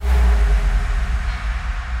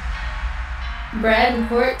Brad and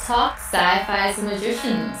Court talk sci-fi and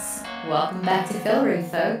magicians. Welcome back to Fillory,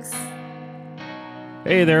 folks.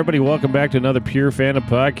 Hey there, everybody. Welcome back to another Pure Fandom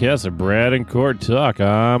podcast of Brad and Court Talk.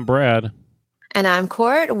 I'm Brad. And I'm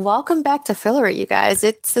Court. Welcome back to Fillory, you guys.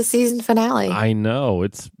 It's the season finale. I know.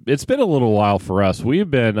 It's been a little while for us. We've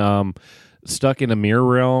been stuck in a mirror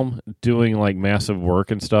realm doing like massive work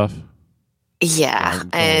and stuff. Yeah,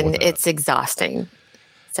 and it's exhausting.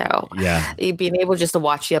 So yeah, being able just to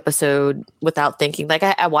watch the episode without thinking, like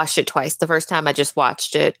I watched it twice. The first time I just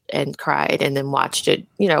watched it and cried, and then watched it,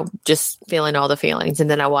 just feeling all the feelings. And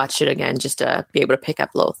then I watched it again just to be able to pick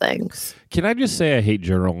up little things. Can I just say I hate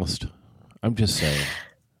journalists? I'm just saying.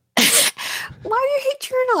 Why do you hate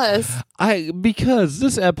journalists? Because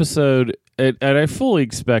this episode, and I fully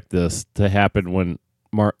expect this to happen when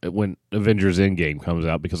Avengers Endgame comes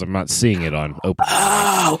out, because I'm not seeing it on open.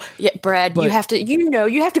 Oh, yeah, Brad, but you have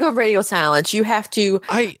to go radio silence. You have to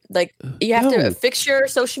to fix your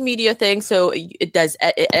social media thing so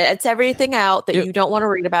it's everything out that you don't want to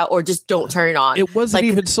read about, or just don't turn it on. It wasn't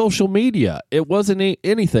even social media. It wasn't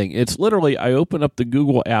anything. It's literally, I open up the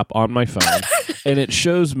Google app on my phone and it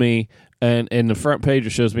shows me, and in the front page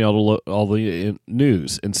it shows me all the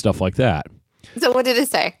news and stuff like that. So what did it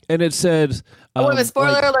say? And it says...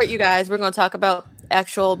 spoiler alert, you guys. We're going to talk about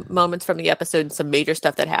actual moments from the episode and some major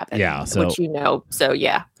stuff that happened. Yeah. Which So,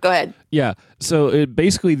 yeah. Go ahead. Yeah. So,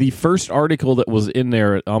 basically, the first article that was in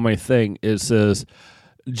there on my thing, it says,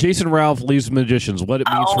 Jason Ralph leaves Magicians. What it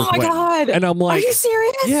means for Quentin. Oh, my God. And I'm like... Are you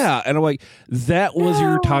serious? Yeah. And I'm like, that was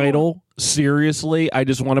your title? Seriously? I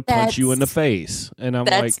just want to punch you in the face. And I'm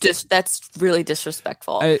that's really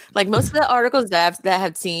disrespectful. Like most of the articles that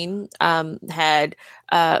I've seen had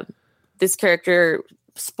this character,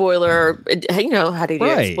 spoiler, how do you do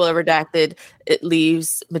it? Spoiler redacted, it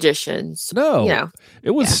leaves Magicians. No.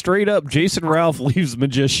 It was straight up Jason Ralph leaves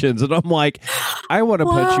Magicians. And I'm like, I want to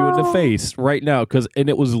punch you in the face right now. And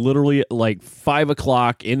it was literally at like 5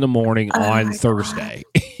 o'clock in the morning on Thursday.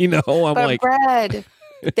 Brad,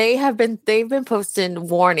 they've been posting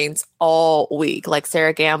warnings all week, like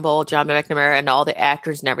Sarah Gamble, John McNamara, and all the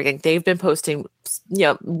actors and everything. They've been posting,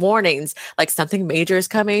 warnings like something major is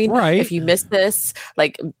coming. Right. If you miss this,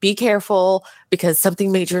 like be careful because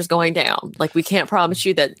something major is going down. Like we can't promise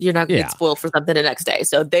you that you're not going to get spoiled for something the next day.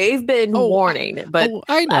 So they've been warning. But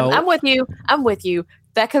I know. I'm with you.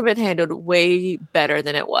 That could have been handled way better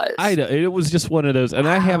than it was. I know. It was just one of those, and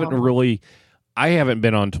I haven't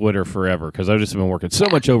been on Twitter forever because I've just been working so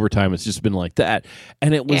much overtime. It's just been like that.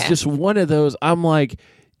 And it was just one of those, I'm like,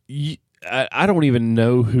 I don't even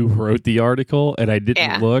know who wrote the article, and I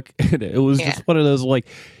didn't look. And it was just one of those, like,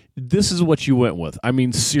 this is what you went with. I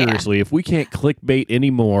mean, seriously, if we can't clickbait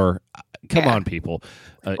anymore, come on, people.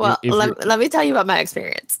 Let me tell you about my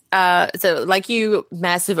experience. So like you,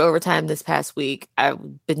 massive overtime this past week.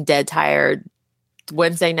 I've been dead tired.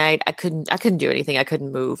 Wednesday night, I couldn't do anything. I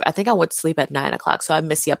couldn't move. I think I went to sleep at 9 o'clock, so I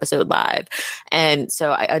missed the episode live. And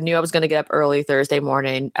so I knew I was going to get up early Thursday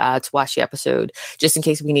morning to watch the episode, just in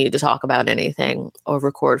case we needed to talk about anything or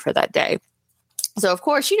record for that day. So of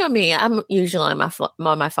course, you know me, I'm usually on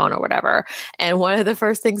my phone or whatever. And one of the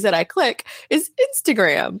first things that I click is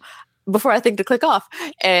Instagram before I think to click off.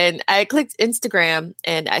 And I clicked Instagram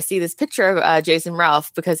and I see this picture of Jason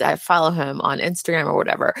Ralph because I follow him on Instagram or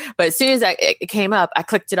whatever. But as soon as it came up, I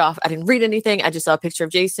clicked it off. I didn't read anything. I just saw a picture of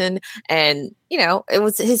Jason and, it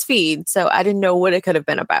was his feed. So I didn't know what it could have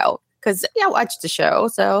been about because I watched the show.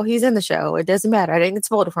 So he's in the show. It doesn't matter. I didn't get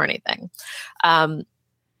spoiled for anything. So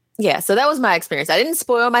that was my experience. I didn't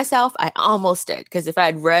spoil myself. I almost did, because if I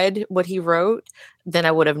had read what he wrote, then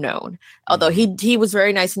I would have known. Although he was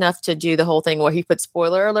very nice enough to do the whole thing where he put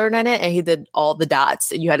spoiler alert in it, and he did all the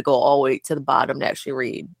dots, and you had to go all the way to the bottom to actually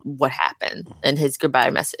read what happened and his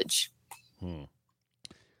goodbye message.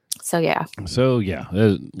 So yeah.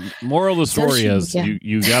 Moral of the story is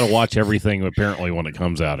you got to watch everything apparently when it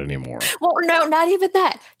comes out anymore. Well, no, not even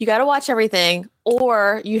that. You got to watch everything,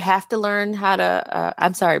 or you have to learn how to.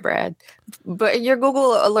 I'm sorry, Brad, but in your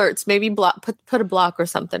Google alerts, maybe put a block or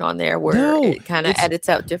something on there where it kind of edits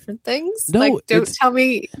out different things. Don't tell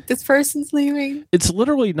me this person's leaving. It's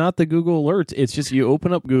literally not the Google alerts. It's just you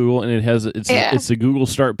open up Google and it's the Google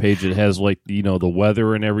start page. It has like the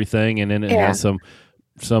weather and everything, and then it has some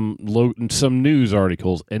news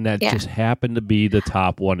articles, and that just happened to be the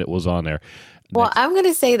top one that was on there. Well, I'm going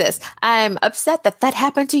to say this. I'm upset that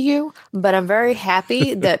happened to you, but I'm very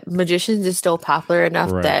happy that Magicians is still popular enough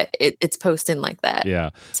that it's posting like that.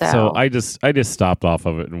 Yeah. So I just stopped off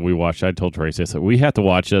of it and we watched. I told Tracy, I said, we have to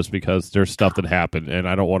watch this because there's stuff that happened and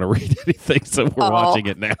I don't want to read anything. So we're watching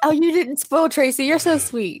it now. Oh, you didn't spoil Tracy. You're so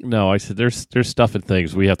sweet. No, I said, there's stuff and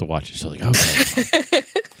things. We have to watch it. She's like, okay.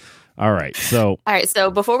 All right. So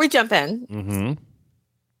before we jump in.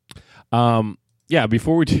 Yeah,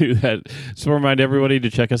 before we do that, just want to remind everybody to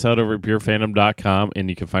check us out over at purefandom.com, and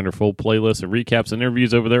you can find our full playlist and recaps and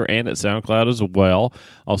interviews over there and at SoundCloud as well.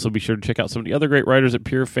 Also, be sure to check out some of the other great writers at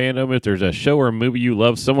Pure Fandom. If there's a show or a movie you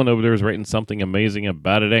love, someone over there is writing something amazing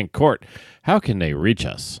about it. And Court, how can they reach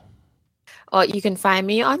us? Well, you can find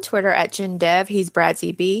me on Twitter at JinDev. He's Brad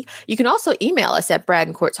ZB. You can also email us at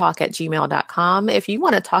bradandcourttalk@gmail.com. If you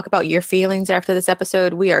want to talk about your feelings after this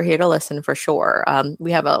episode, we are here to listen for sure.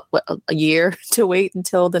 We have a year to wait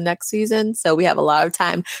until the next season, so we have a lot of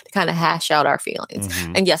time to kind of hash out our feelings.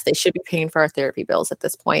 And yes, they should be paying for our therapy bills at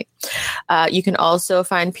this point. You can also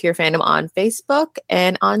find Pure Fandom on Facebook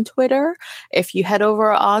and on Twitter. If you head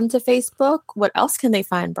over onto Facebook, what else can they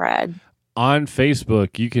find, Brad? On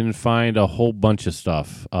Facebook, you can find a whole bunch of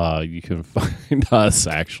stuff. You can find us,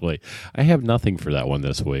 actually. I have nothing for that one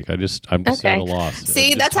this week. I'm just at a loss.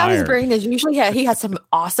 See, that's tired. How his brain is usually. He has some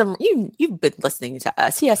awesome, you've been listening to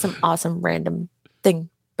us. He has some awesome random thing,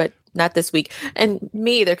 but not this week. And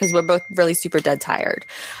me either, because we're both really super dead tired.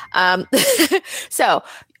 So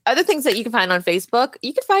other things that you can find on Facebook,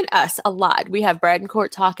 you can find us a lot. We have Brad and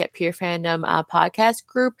Court Talk at Pure Fandom podcast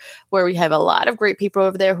group, where we have a lot of great people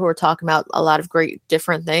over there who are talking about a lot of great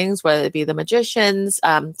different things, whether it be the Magicians,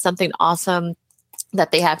 something awesome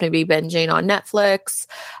that they happen to be binging on Netflix.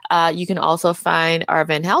 You can also find our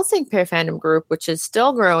Van Helsing Pure Fandom group, which is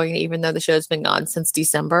still growing, even though the show's been gone since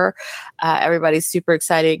December. Everybody's super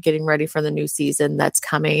excited, getting ready for the new season that's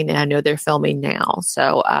coming, and I know they're filming now.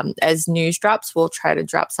 So as news drops, we'll try to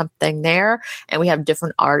drop something there. And we have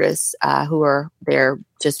different artists who are there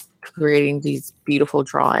just creating these beautiful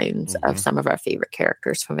drawings of some of our favorite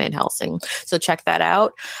characters from Van Helsing. So check that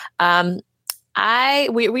out.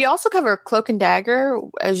 We also cover Cloak and Dagger.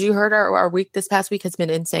 As you heard, our week this past week has been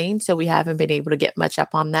insane, so we haven't been able to get much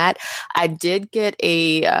up on that. I did get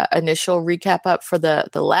a initial recap up for the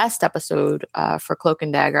last episode for Cloak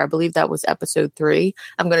and Dagger. I believe that was episode 3.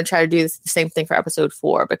 I'm going to try to do the same thing for episode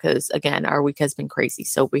 4 because, again, our week has been crazy,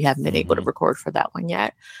 so we haven't been able to record for that one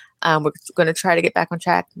yet. We're going to try to get back on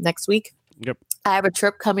track next week. Yep. I have a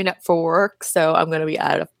trip coming up for work, so I'm going to be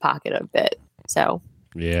out of pocket a bit. So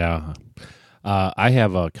yeah. I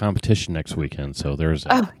have a competition next weekend, so there's.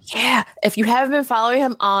 Oh yeah! If you haven't been following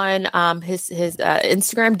him on his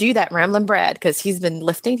Instagram, do that, Ramblin' Brad, because he's been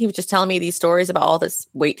lifting. He was just telling me these stories about all this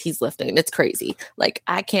weight he's lifting. It's crazy. Like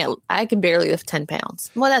I can barely lift 10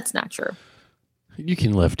 pounds. Well, that's not true. You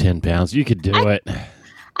can lift 10 pounds. You could do it.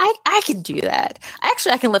 I can do that.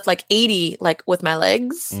 Actually, I can lift like 80, like with my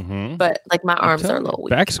legs, but like my arms are a little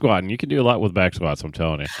weak. Back squatting, you can do a lot with back squats. I'm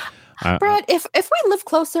telling you. Brad, if we live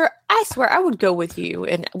closer, I swear I would go with you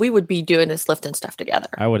and we would be doing this lifting stuff together.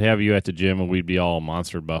 I would have you at the gym and we'd be all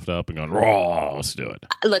monster buffed up and going, raw, let's do it.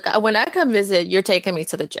 Look, when I come visit, you're taking me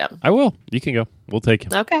to the gym. I will. You can go. We'll take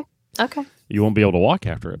you. Okay. You won't be able to walk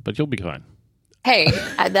after it, but you'll be fine. Hey,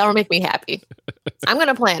 that'll make me happy. I'm going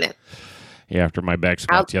to plan it. Yeah, after my back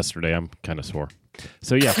squats yesterday, I'm kind of sore.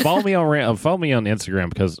 So yeah, follow me on Instagram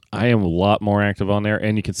because I am a lot more active on there,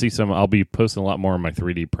 and you can see I'll be posting a lot more of my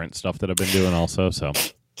 3D print stuff that I've been doing also. So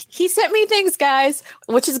he sent me things, guys,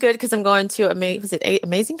 which is good because I'm going to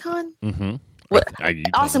Amazing Con? Mm-hmm.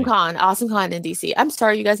 Awesome Con in DC. I'm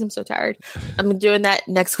sorry, you guys. I'm so tired. I'm doing that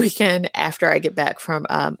next weekend after I get back from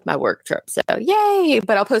my work trip. So yay!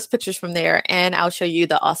 But I'll post pictures from there and I'll show you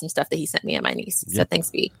the awesome stuff that he sent me and my niece. Yep. So thanks,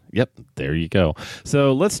 B. Yep, there you go.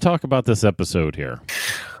 So let's talk about this episode here.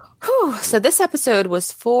 So this episode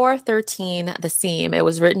was 413 The Seam. It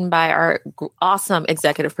was written by our awesome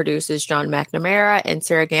executive producers, John McNamara and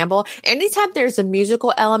Sarah Gamble. Anytime there's a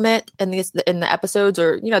musical element in the episodes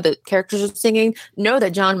or, the characters are singing, know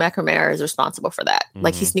that John McNamara is responsible for that.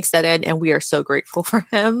 Like he sneaks that in and we are so grateful for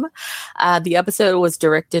him. The episode was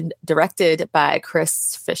directed by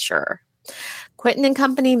Chris Fisher. Quentin and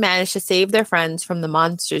company managed to save their friends from the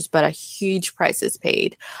monsters, but a huge price is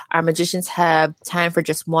paid. Our magicians have time for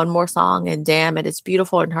just one more song, and damn, it is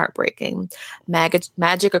beautiful and heartbreaking.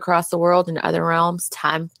 Magic across the world and other realms,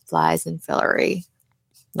 time flies in Fillory.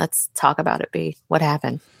 Let's talk about it, B. What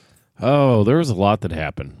happened? Oh, there was a lot that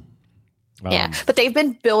happened. Yeah, but they've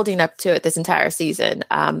been building up to it this entire season.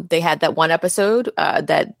 They had that one episode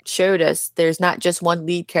that showed us there's not just one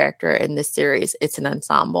lead character in this series; it's an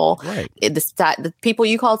ensemble. Right. The people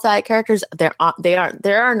you call side characters, there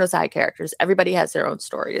are no side characters. Everybody has their own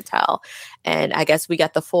story to tell, and I guess we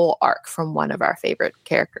got the full arc from one of our favorite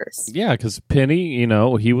characters. Yeah, because Penny,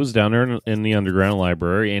 he was down there in the underground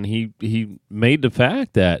library, and he made the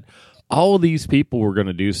fact that all of these people were going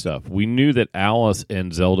to do stuff. We knew that Alice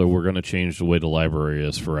and Zelda were going to change the way the library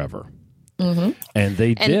is forever. Mm-hmm. And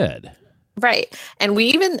they did. Right. And we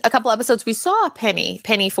even, a couple episodes, we saw Penny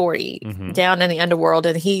 40 down in the underworld,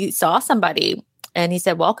 and he saw somebody and he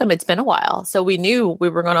said, welcome, it's been a while. So we knew we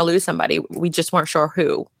were going to lose somebody. We just weren't sure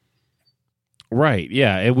who. Right.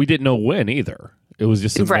 Yeah. And we didn't know when either. It was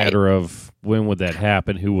just a matter of when would that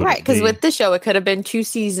happen? Who would? Right, because with the show, it could have been 2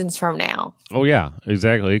 seasons from now. Oh yeah,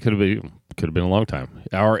 exactly. It could have been a long time,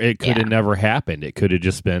 or it could have never happened. It could have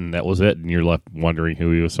just been that was it, and you're left wondering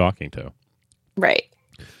who he was talking to. Right.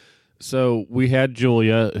 So we had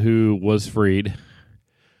Julia, who was freed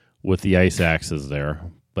with the ice axes there,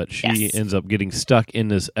 but she ends up getting stuck in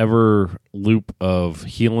this ever loop of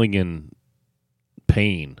healing and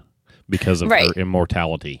pain because of her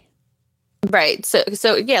immortality. Right.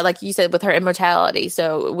 So yeah, like you said, with her immortality.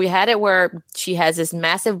 So we had it where she has this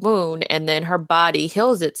massive wound and then her body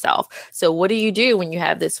heals itself. So what do you do when you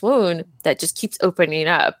have this wound that just keeps opening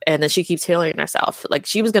up and then she keeps healing herself? Like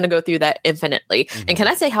she was going to go through that infinitely. Mm-hmm. And can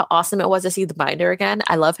I say how awesome it was to see the Binder again?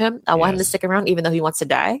 I love him. I want him to stick around even though he wants to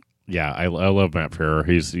die. Yeah, I love Matt Farrer.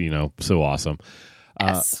 He's, so awesome.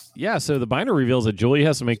 Yes. So the Binder reveals that Julie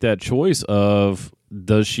has to make that choice of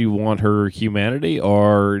does she want her humanity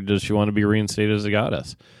or does she want to be reinstated as a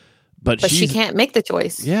goddess? But she can't make the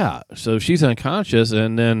choice. Yeah, so she's unconscious,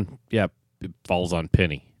 and then, it falls on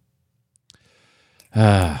Penny.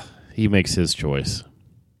 He makes his choice.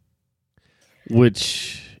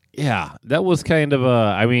 Which, that was kind of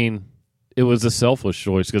it was a selfish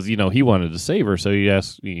choice because, he wanted to save her, so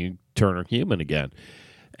he turn her human again.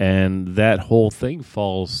 And that whole thing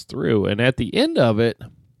falls through. And at the end of it,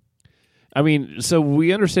 so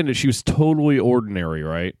we understand that she was totally ordinary,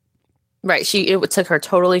 right? Right. It took her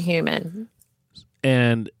totally human.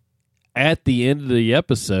 And at the end of the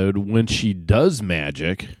episode, when she does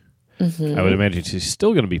magic, I would imagine she's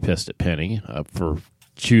still going to be pissed at Penny for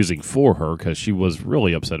choosing for her because she was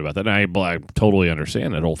really upset about that. And I totally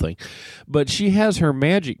understand that whole thing. But she has her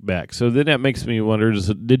magic back. So then that makes me wonder,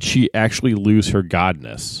 did she actually lose her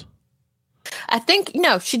godness? I think,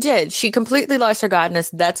 no, she did. She completely lost her godness.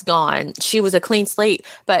 That's gone. She was a clean slate.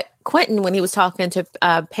 But Quentin, when he was talking to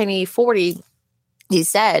Penny 40, he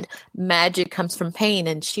said magic comes from pain,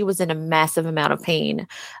 and she was in a massive amount of pain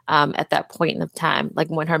at that point in time. Like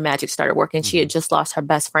when her magic started working, she had just lost her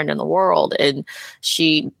best friend in the world, and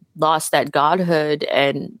she lost that godhood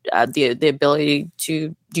and the ability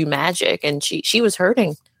to do magic, and she was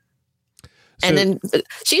hurting. And then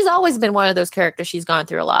she's always been one of those characters. She's gone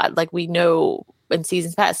through a lot. Like we know in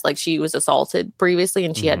seasons past, like she was assaulted previously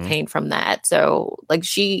and she had pain from that. So like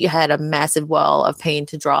she had a massive well of pain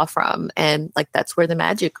to draw from. And like that's where the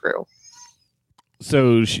magic grew.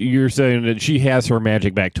 So you're saying that she has her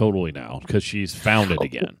magic back totally now because she's found it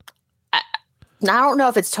again. I don't know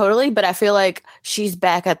if it's totally, but I feel like she's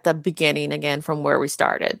back at the beginning again from where we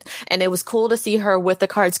started. And it was cool to see her with the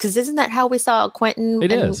cards because isn't that how we saw Quentin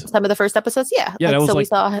in some of the first episodes? Yeah. Yeah, we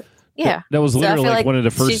saw. Yeah. That was literally like one of the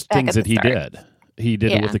first things that he did. He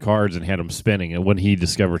did it with the cards and had them spinning. And when he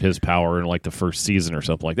discovered his power in like the first season or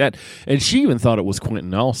something like that. And she even thought it was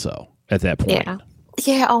Quentin also at that point. Yeah.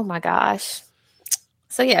 Yeah. Oh my gosh.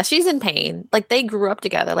 So yeah, she's in pain. Like they grew up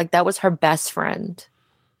together. Like that was her best friend.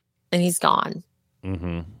 And he's gone.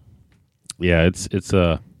 Mm-hmm. Yeah, it was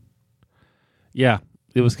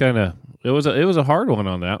a hard one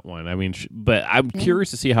on that one. But I'm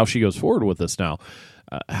curious to see how she goes forward with this now.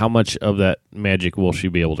 How much of that magic will she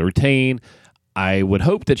be able to retain? I would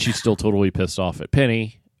hope that she's still totally pissed off at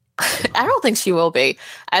Penny. I don't think she will be.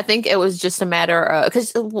 I think it was just a matter of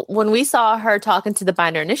because when we saw her talking to the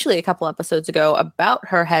Binder initially a couple episodes ago about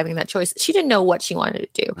her having that choice, she didn't know what she wanted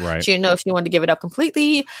to do. Right. She didn't know if she wanted to give it up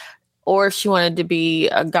completely, or if she wanted to be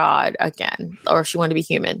a god again, or if she wanted to be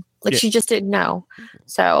human. Like, she just didn't know.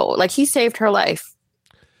 So, like, he saved her life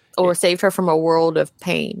or saved her from a world of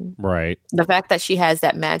pain. Right. The fact that she has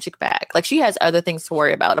that magic back. Like, she has other things to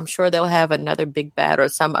worry about. I'm sure they'll have another big bad or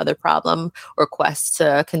some other problem or quest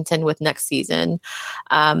to contend with next season.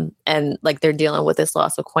 And, like, they're dealing with this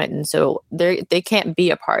loss of Quentin. So, they can't be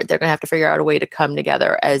apart. They're going to have to figure out a way to come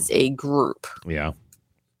together as a group. Yeah.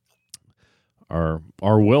 or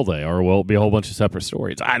will they? Or will it be a whole bunch of separate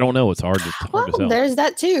stories? I don't know. It's hard to tell. There's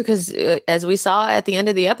that too, because as we saw at the end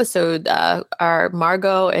of the episode, our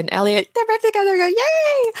Margot and Elliot, they're back together.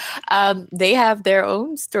 Yay! They have their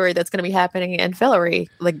own story that's going to be happening in Fillory.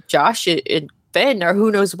 Like Josh and Ben are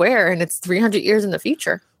who knows where, and it's 300 years in the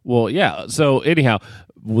future. Well, yeah. So anyhow,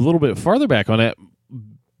 a little bit farther back on it,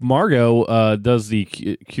 Margot does the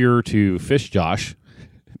cure to Fish Josh.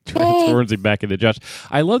 Transforms him back into Josh.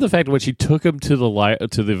 I love the fact when she took him to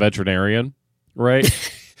the veterinarian, right?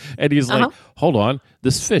 And he's like, "Hold on,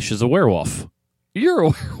 this fish is a werewolf. You're a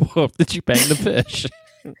werewolf. Did you bang the fish?"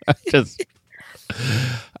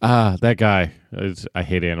 That guy. I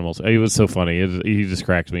hate animals. He was so funny. He just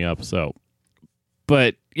cracks me up. So,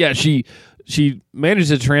 but yeah, she managed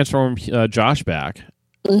to transform Josh back,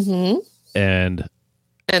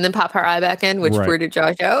 and then pop her eye back in, which weirded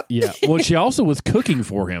Josh out. Yeah. Well, she also was cooking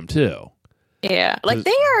for him, too. Yeah. Like,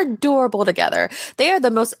 they are adorable together. They are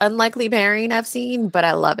the most unlikely pairing I've seen, but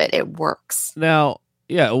I love it. It works. Now,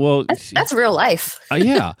 yeah, well... That's real life.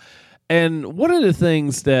 Yeah. And one of the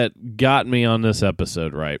things that got me on this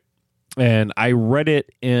episode, right, and I read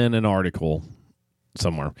it in an article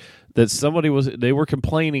somewhere, that they were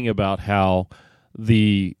complaining about how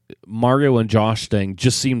the Margot and Josh thing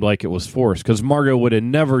just seemed like it was forced, because Margot would have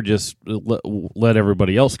never just let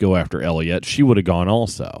everybody else go after Elliot. She would have gone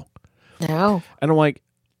also. No. And I'm like,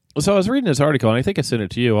 so I was reading this article, and I think I sent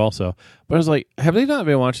it to you also, but I was like, have they not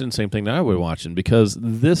been watching the same thing that I was watching? Because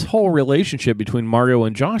this whole relationship between Margot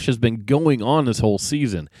and Josh has been going on this whole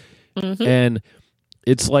season. And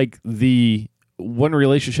it's like the one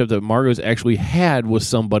relationship that Margot's actually had with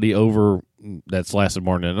somebody over that's lasted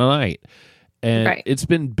more than a night. And it's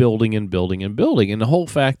been building and building and building. And the whole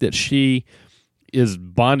fact that she is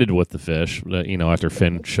bonded with the fish, after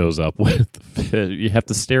Finn shows up with the fish, you have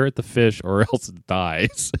to stare at the fish or else it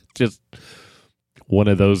dies. Just one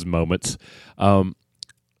of those moments.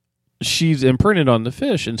 She's imprinted on the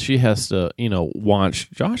fish, and she has to,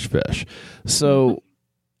 watch Josh fish. So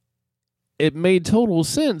it made total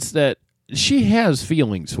sense that she has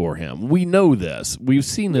feelings for him. We know this. We've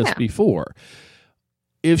seen this before.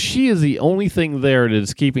 If she is the only thing there that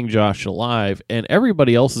is keeping Josh alive and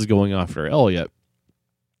everybody else is going after Elliot,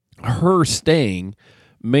 her staying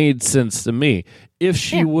made sense to me. If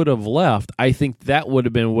she would have left, I think that would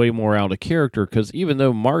have been way more out of character, because even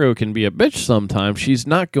though Margot can be a bitch sometimes, she's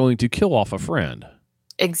not going to kill off a friend.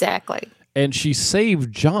 Exactly. And she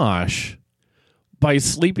saved Josh by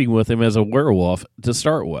sleeping with him as a werewolf to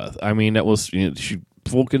start with. I mean, that was she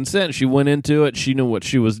full consent. She went into it. She knew what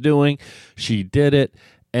she was doing. She did it.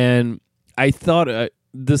 And I thought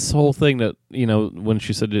this whole thing that, when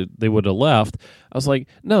she said they would have left, I was like,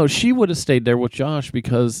 no, she would have stayed there with Josh,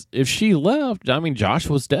 because if she left, I mean, Josh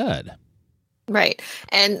was dead. Right.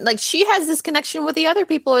 And like, she has this connection with the other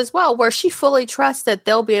people as well, where she fully trusts that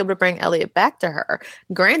they'll be able to bring Elliot back to her.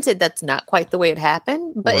 Granted, that's not quite the way it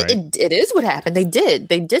happened, but it is what happened. They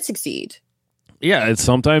did succeed. Yeah. It's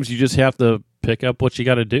sometimes you just have to pick up what you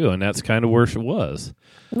got to do. And that's kind of where she was.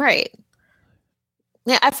 Right.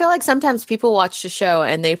 Yeah. I feel like sometimes people watch the show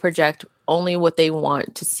and they project only what they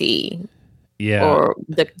want to see. Yeah. Or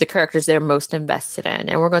the characters they're most invested in.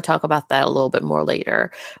 And we're going to talk about that a little bit more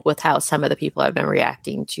later with how some of the people have been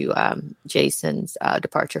reacting to Jason's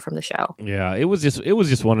departure from the show. Yeah, it was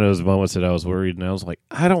just one of those moments that I was worried, and I was like,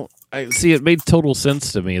 I see, it made total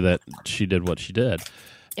sense to me that she did what she did.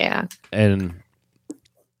 Yeah. And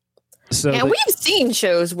so we've seen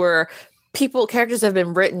shows where characters have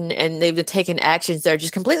been written and they've been taking actions that are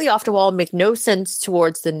just completely off the wall, make no sense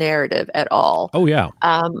towards the narrative at all. Oh yeah.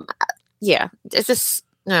 Yeah, it's just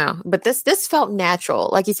no. But this felt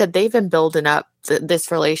natural. Like you said, they've been building up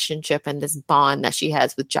this relationship and this bond that she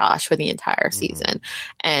has with Josh for the entire season.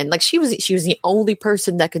 And like she was the only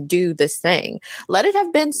person that could do this thing. Let it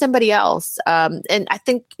have been somebody else. And I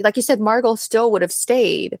think, like you said, Margot still would have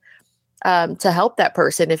stayed to help that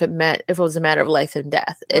person if it was a matter of life and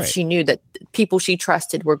death. If she knew that people she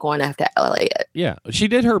trusted were going after Elliot. Yeah, she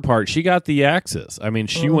did her part. She got the axes. I mean,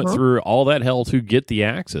 she went through all that hell to get the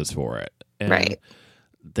axes for it. And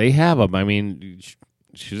they have them. I mean,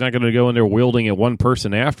 she's not going to go in there wielding at one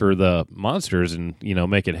person after the monsters and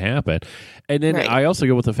make it happen. And then I also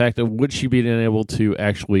go with the fact that would she be able to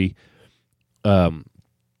actually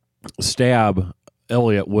stab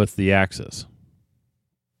Elliot with the axes?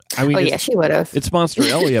 I mean, she would have. It's Monster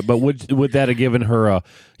Elliot, but would that have given her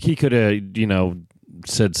he could have,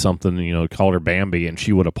 said something, called her Bambi, and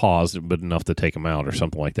she would have paused but enough to take him out or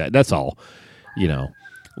something like that. That's all,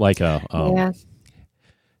 like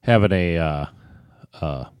having a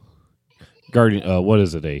guardian, what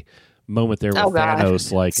is it? A moment there with God.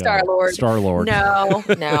 Thanos, like Star-Lord. Star-Lord.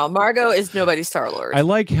 No. Margot is nobody's Star-Lord. I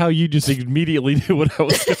like how you just immediately knew what I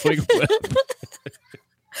was going with.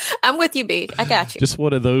 I'm with you, B. I got you. Just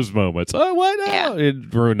one of those moments. Oh, why not? Yeah.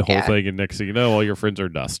 It ruined the whole thing, and next thing you know, all your friends are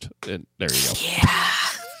dust. And there you go. Yeah.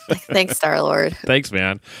 Thanks, Star-Lord. Thanks,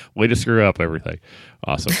 man. Way to screw up everything.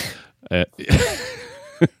 Awesome.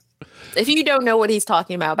 If you don't know what he's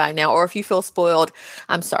talking about by now, or if you feel spoiled,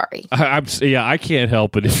 I'm sorry. I can't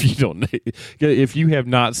help it if you don't. If you have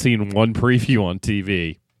not seen one preview on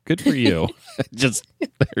TV, good for you. Just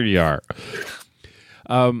there you are.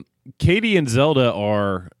 Katie and Zelda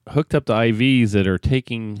are hooked up to IVs that are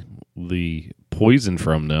taking the poison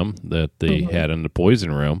from them that they had in the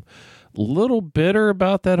poison room. A little bitter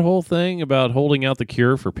about that whole thing about holding out the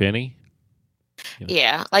cure for Penny.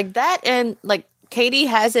 Yeah, like that, and like Katie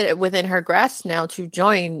has it within her grasp now to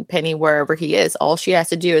join Penny wherever he is. All she has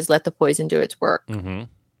to do is let the poison do its work. Mm-hmm.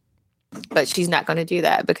 But she's not going to do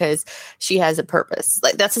that because she has a purpose.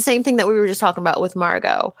 Like that's the same thing that we were just talking about with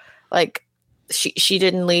Margot. Like she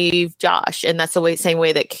didn't leave Josh, and that's the same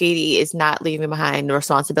way that Katie is not leaving behind the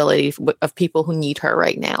responsibility of people who need her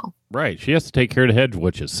right now. Right. She has to take care of the hedge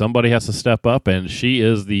witches. Somebody has to step up, and she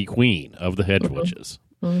is the queen of the hedge witches.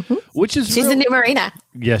 Mm-hmm. Which is she's the new Marina.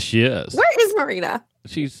 Yes, she is. Where is Marina?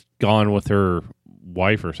 She's gone with her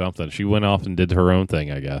wife or something. She went off and did her own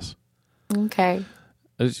thing, I guess. Okay.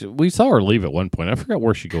 We saw her leave at one point. I forgot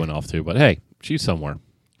where she's going off to, but hey, she's somewhere.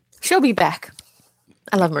 She'll be back.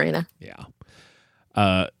 I love Marina. Yeah.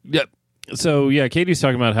 Yep. So yeah, Katie's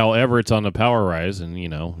talking about how Everett's on the power rise, and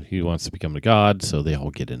he wants to become a god. So they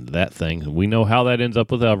all get into that thing. We know how that ends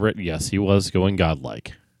up with Everett. Yes, he was going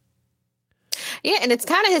godlike. Yeah, and it's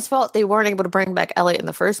kind of his fault they weren't able to bring back Elliot in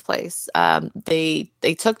the first place. They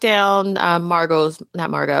took down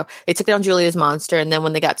They took down Julia's monster, and then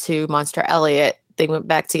when they got to Monster Elliot, they went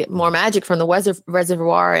back to get more magic from the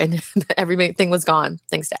reservoir, and everything was gone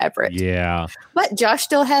thanks to Everett. Yeah, but Josh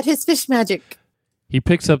still had his fish magic. He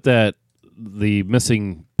picks up the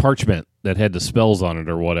missing parchment that had the spells on it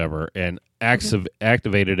or whatever, and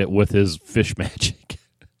activated it with his fish magic.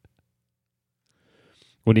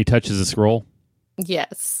 When he touches the scroll?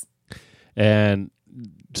 Yes. And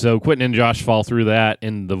so Quentin and Josh fall through that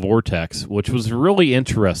in the vortex, which was really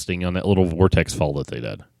interesting on that little vortex fall that they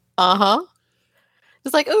did. Uh-huh.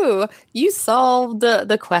 It's like, ooh, you solved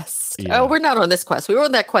the quest. Yeah. Oh, we're not on this quest. We were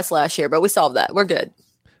on that quest last year, but we solved that. We're good.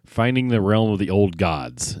 Finding the realm of the old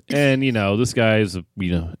gods. And, this guy's,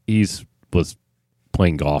 was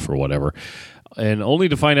playing golf or whatever. And only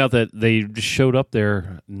to find out that they just showed up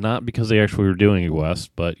there, not because they actually were doing a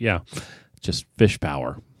quest, but just fish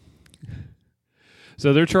power.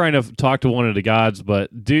 So they're trying to talk to one of the gods,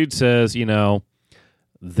 but dude says,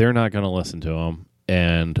 they're not going to listen to him.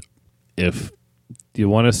 And if you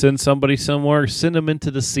want to send somebody somewhere, send them into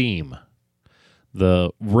the seam,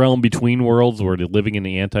 the realm between worlds where they're living in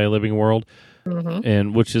the anti-living world,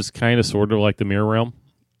 and which is kind of sort of like the mirror realm.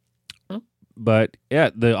 But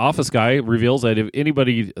the office guy reveals that if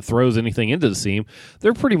anybody throws anything into the seam,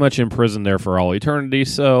 they're pretty much imprisoned there for all eternity.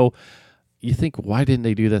 So you think, why didn't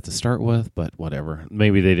they do that to start with? But whatever.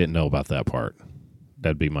 Maybe they didn't know about that part.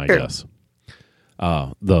 That'd be my guess.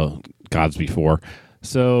 The gods before.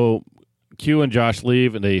 So Q and Josh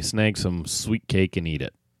leave, and they snag some sweet cake and eat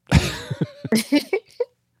it.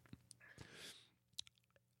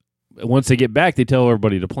 Once they get back, they tell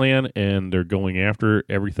everybody to plan, and they're going after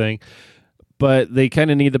everything. But they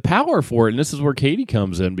kind of need the power for it, and this is where Katie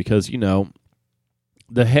comes in because,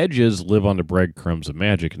 the hedges live on the breadcrumbs of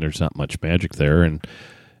magic, and there's not much magic there. And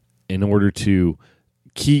in order to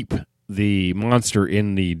keep the monster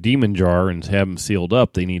in the demon jar and have him sealed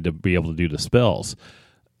up, they need to be able to do the spells.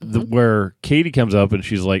 Where Katie comes up, and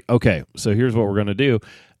she's like, okay, so here's what we're going to do.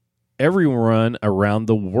 Everyone around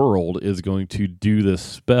the world is going to do this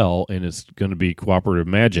spell, and it's going to be cooperative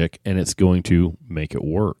magic, and it's going to make it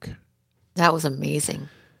work. That was amazing.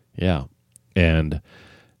 Yeah. And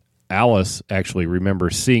Alice actually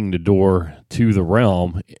remembers seeing the door to the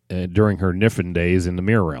realm during her Niffin days in the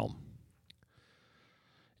mirror realm.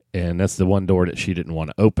 And that's the one door that she didn't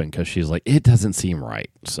want to open because she's like, it doesn't seem right.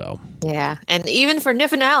 So yeah. And even for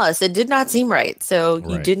Niff and Alice, it did not seem right. So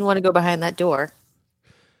you didn't want to go behind that door.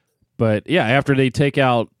 But yeah, after they take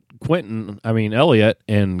out Elliot,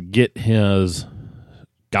 and get his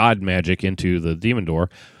god magic into the demon door,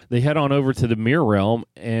 they head on over to the mirror realm,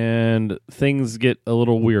 and things get a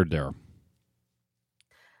little weird there.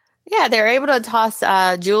 Yeah, they're able to toss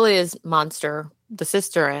Julia's monster, the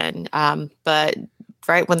sister, in. But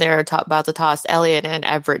right when they're about to toss Elliot in,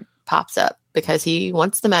 Everett pops up because he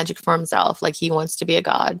wants the magic for himself. Like, he wants to be a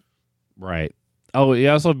god. Right. Oh,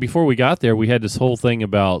 yeah. So before we got there, we had this whole thing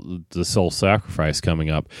about the soul sacrifice coming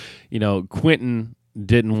up. Quentin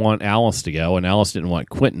didn't want Alice to go, and Alice didn't want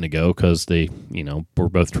Quentin to go because they, were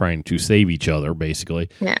both trying to save each other, basically.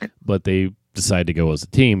 Yeah. But they decided to go as a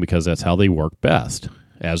team because that's how they work best,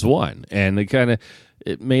 as one. And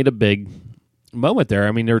it made a big moment there.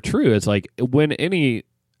 I mean, they're true. It's like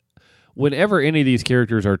whenever any of these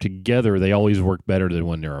characters are together, they always work better than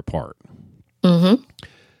when they're apart. Mm-hmm.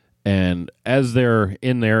 And as they're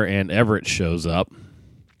in there and Everett shows up,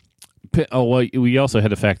 we also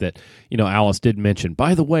had the fact that, Alice did mention,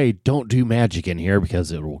 by the way, don't do magic in here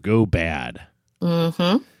because it will go bad.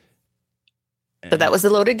 Mm-hmm. So that was the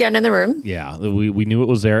loaded gun in the room. Yeah, we knew it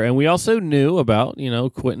was there. And we also knew about,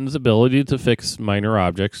 Quentin's ability to fix minor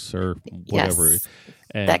objects or whatever. Yes,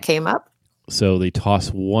 and that came up. So they toss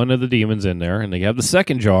one of the demons in there, and they have the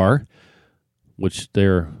second jar, which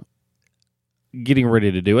they're getting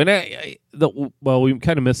ready to do. And we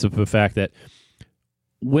kind of missed the fact that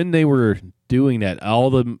when they were doing that, all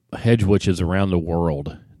the hedge witches around the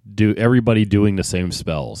world everybody doing the same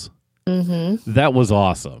spells. Mm-hmm. That was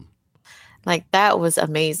awesome. Like, that was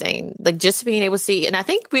amazing. Like, just being able to see, and I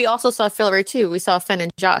think we also saw Fillory too. We saw Finn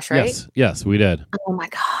and Josh, right? Yes, we did. Oh my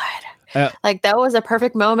God. That was a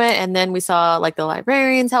perfect moment. And then we saw like the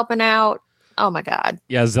librarians helping out. Oh my God.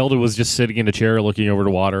 Yeah, Zelda was just sitting in a chair looking over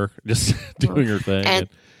the water, just doing her thing.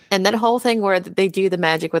 And that whole thing where they do the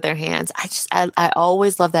magic with their hands. I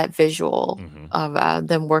always love that visual of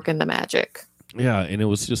them working the magic. Yeah, and it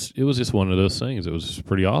was just one of those things. It was just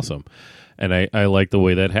pretty awesome. And I like the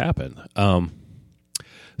way that happened.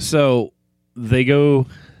 So they go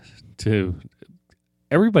to...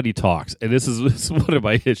 Everybody talks, and this is one of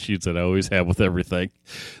my issues that I always have with everything.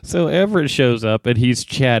 So Everett shows up, and he's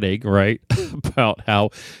chatting, right, about how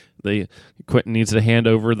Quentin needs to hand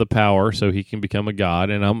over the power so he can become a god.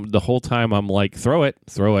 And the whole time I'm like, throw it,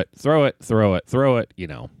 throw it, throw it, throw it, throw it.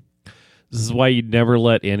 This is why you never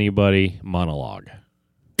let anybody monologue.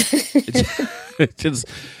 It's just,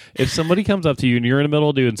 if somebody comes up to you and you're in the middle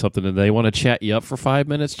of doing something and they want to chat you up for 5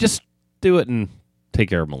 minutes, just do it and take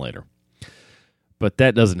care of them later. But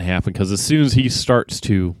that doesn't happen because as soon as he starts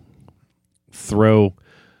to throw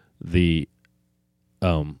the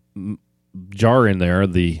jar in there,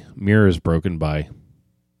 the mirror is broken by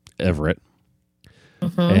Everett.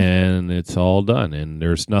 Mm-hmm. And it's all done. And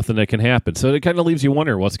there's nothing that can happen. So it kind of leaves you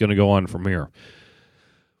wondering what's going to go on from here.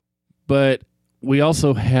 But we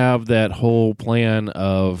also have that whole plan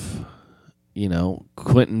of,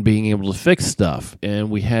 Quentin being able to fix stuff.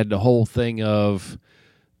 And we had the whole thing of...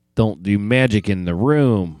 don't do magic in the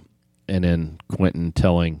room, and then Quentin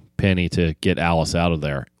telling Penny to get Alice out of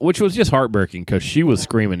there, which was just heartbreaking because she was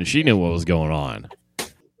screaming and she knew what was going on.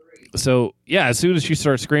 So, yeah, as soon as she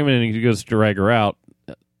starts screaming and he goes to drag her out,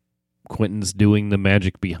 Quentin's doing the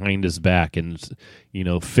magic behind his back and,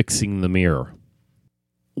 fixing the mirror.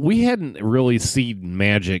 We hadn't really seen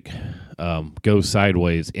magic go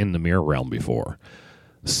sideways in the mirror realm before.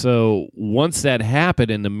 So once that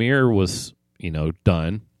happened and the mirror was,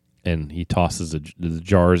 done, and he tosses the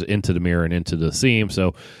jars into the mirror and into the seam.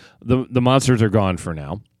 So the monsters are gone for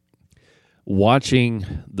now. Watching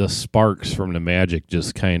the sparks from the magic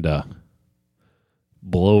just kind of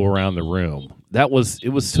blow around the room. It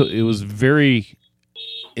was very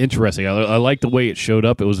interesting. I like the way it showed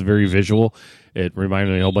up. It was very visual. It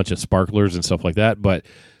reminded me of a whole bunch of sparklers and stuff like that. But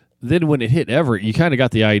then when it hit Everett, you kind of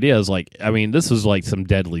got the idea. This was like some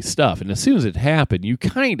deadly stuff. And as soon as it happened, you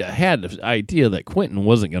kind of had the idea that Quentin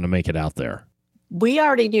wasn't going to make it out there. We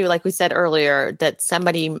already knew, like we said earlier, that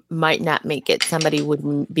somebody might not make it. Somebody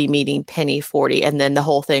would be meeting Penny 40. And then the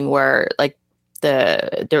whole thing where like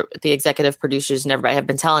the executive producers and everybody have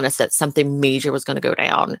been telling us that something major was going to go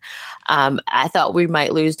down. I thought we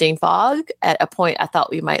might lose Jane Fogg. At a point, I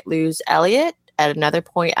thought we might lose Elliot. At another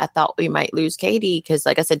point, I thought we might lose Katie because,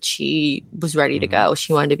 like I said, she was ready to go.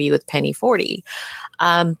 She wanted to be with Penny 40.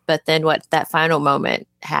 But then that final moment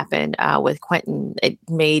happened with Quentin, it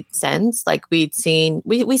made sense. Like we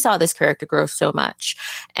saw this character grow so much.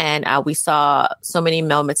 And we saw so many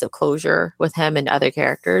moments of closure with him and other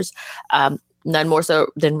characters. None more so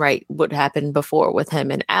than what happened before with him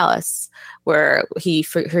and Alice, where he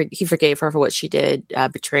forgave her for what she did,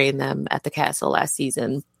 betraying them at the castle last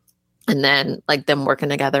season. And then like them working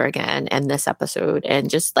together again in this episode and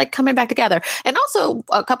just like coming back together. And also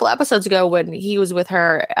a couple episodes ago when he was with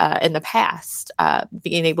her in the past,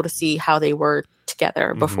 being able to see how they were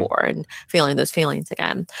together before and feeling those feelings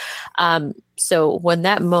again. So when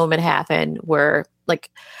that moment happened where like,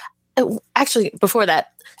 actually before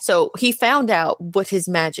that, so he found out what his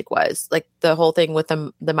magic was, like the whole thing with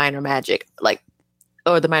the minor magic, like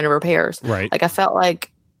or the minor repairs. Right. Like I felt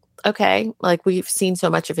like, okay, like we've seen so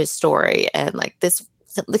much of his story, and like this,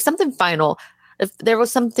 like something final. If there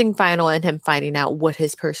was something final in him finding out what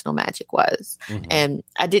his personal magic was, and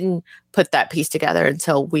I didn't put that piece together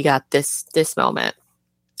until we got this moment.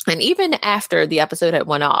 And even after the episode had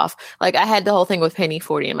went off, like I had the whole thing with Penny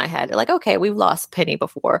 40 in my head. Like, okay, we've lost Penny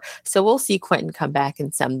before, so we'll see Quentin come back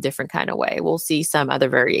in some different kind of way. We'll see some other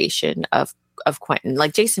variation of Quentin.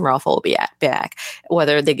 Like Jason Ralph will be back,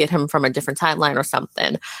 whether they get him from a different timeline or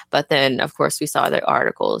something. But then, of course, we saw the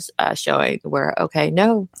articles showing where, okay,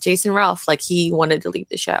 no, Jason Ralph, like he wanted to leave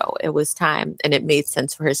the show. It was time, and it made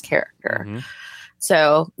sense for his character.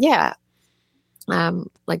 So, yeah.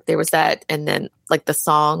 Like there was that, and then like the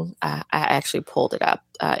song, I actually pulled it up.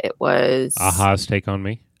 It was Aha's Take on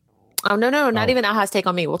Me. Oh no, not even Aha's Take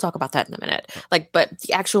on Me. We'll talk about that in a minute. Like, but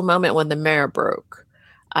the actual moment when the mirror broke,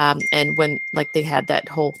 and when like they had that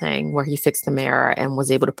whole thing where he fixed the mirror and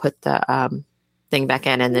was able to put the thing back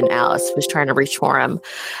in, and then Alice was trying to reach for him.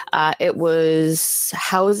 It was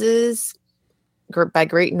Houses by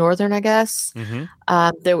Great Northern, I guess.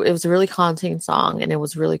 It was a really haunting song, and it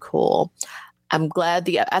was really cool. I'm glad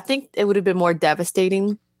I think it would have been more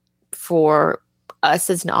devastating for us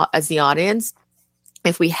as the audience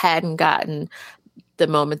if we hadn't gotten the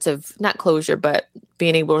moments of not closure, but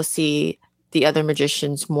being able to see the other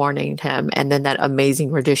magicians mourning him, and then that amazing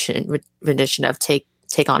rendition of Take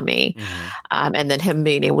on Me, and then him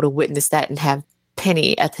being able to witness that and have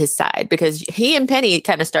Penny at his side, because he and Penny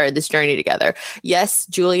kind of started this journey together. Yes,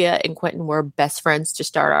 Julia and Quentin were best friends to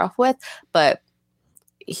start off with, but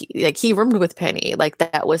he roomed with Penny. Like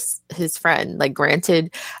that was his friend. Like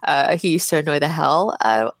granted, he used to annoy the hell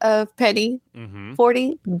out of Penny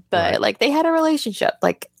 40, but like they had a relationship.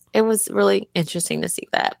 Like it was really interesting to see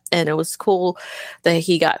that. And it was cool that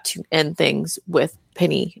he got to end things with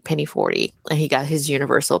Penny 40, and he got his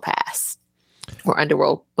Universal Pass or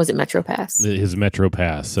Underworld. Was it Metro Pass? His Metro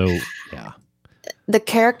Pass. So yeah. The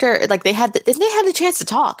character, like they had the chance to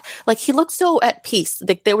talk. Like he looked so at peace.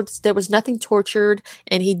 Like there was nothing tortured,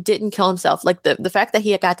 and he didn't kill himself. Like the fact that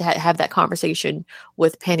he got to have that conversation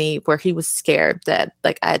with Penny, where he was scared that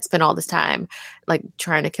like I had spent all this time like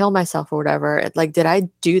trying to kill myself or whatever. Like, did I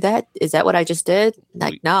do that? Is that what I just did?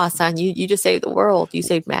 Like, nah, son, you just saved the world. You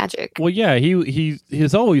saved magic. Well, yeah, he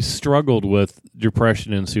has always struggled with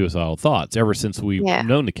depression and suicidal thoughts ever since we've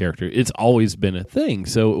known the character. It's always been a thing.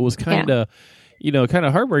 So it was kind of. Kind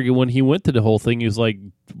of heartbreaking when he went to the whole thing. He was like,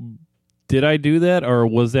 did I do that? Or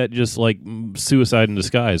was that just like suicide in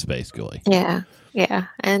disguise, basically? Yeah. Yeah.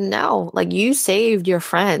 And no, like you saved your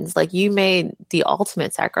friends. Like you made the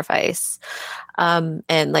ultimate sacrifice. And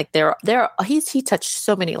like he touched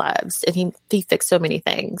so many lives, and he fixed so many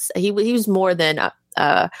things. He was more than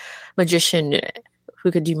a magician who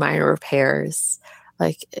could do minor repairs.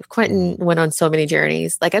 Like Quentin went on so many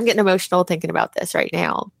journeys. Like I'm getting emotional thinking about this right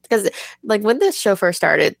now, because like when this show first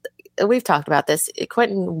started, we've talked about this.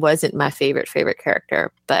 Quentin wasn't my favorite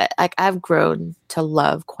character, but like I've grown to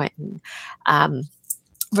love Quentin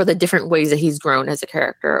for the different ways that he's grown as a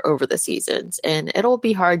character over the seasons. And it'll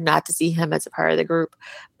be hard not to see him as a part of the group.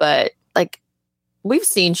 But like we've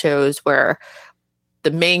seen shows where the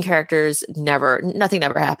main characters nothing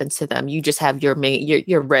ever happens to them. You just have your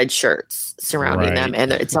red shirts surrounding them,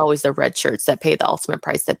 and it's always the red shirts that pay the ultimate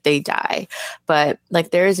price that they die. But like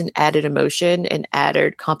there is an added emotion and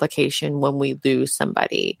added complication when we lose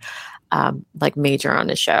somebody like major on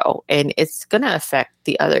the show, and it's going to affect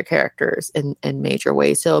the other characters in major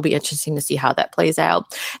ways. So it'll be interesting to see how that plays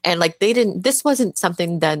out. And like this wasn't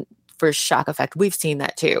something that for shock effect. We've seen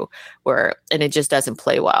that too, and it just doesn't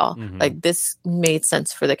play well. Like this made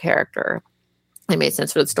sense for the character. It made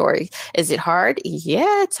sense for the story. Is it hard?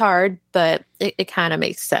 Yeah, it's hard, but it kind of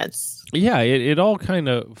makes sense. Yeah, it all kind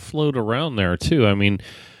of flowed around there too. I mean,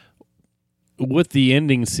 with the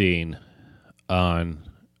ending scene on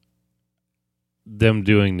them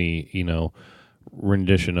doing the,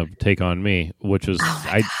 rendition of Take on Me, which was,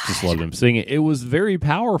 I just loved them singing. It was very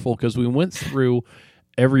powerful because we went through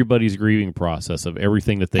everybody's grieving process of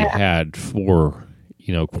everything that they had for,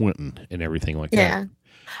 Quentin and everything like that.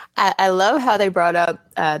 I love how they brought up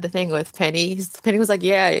the thing with Penny. Penny was like,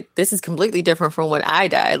 yeah, this is completely different from when I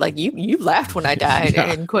died. Like you laughed when I died.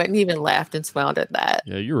 And Quentin even laughed and smiled at that.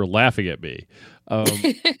 Yeah, you were laughing at me.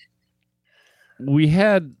 We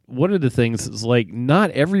had one of the things is like not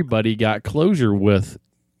everybody got closure with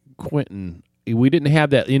Quentin. We didn't have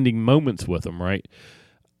that ending moments with him, right?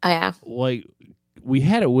 Oh, yeah. Like we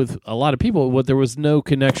had it with a lot of people, but there was no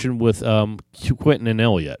connection with Quentin and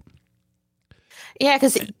Elliot. Yeah,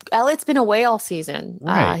 because Elliot's been away all season.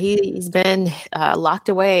 Right. He's been locked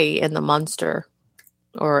away in the monster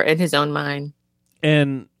or in his own mind.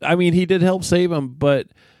 And I mean, he did help save him, but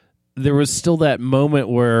there was still that moment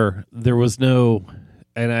where there was no,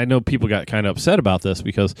 and I know people got kind of upset about this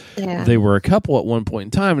because they were a couple at one point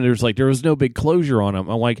in time, and there was no big closure on him.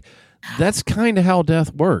 I'm like, that's kind of how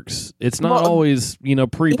death works. It's not always,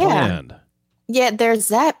 pre-planned. Yeah, there's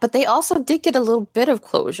that, but they also did get a little bit of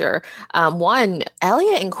closure. One,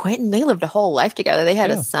 Elliot and Quentin, they lived a whole life together. They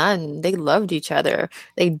had a son. They loved each other.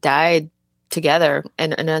 They died together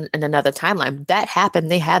in another timeline. That happened.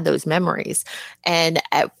 They had those memories. And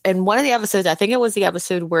in one of the episodes, I think it was the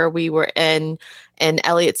episode where we were in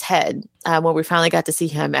Elliot's head, when we finally got to see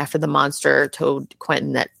him after the monster told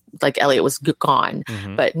Quentin that like Elliot was gone.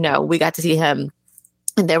 Mm-hmm. But no, we got to see him.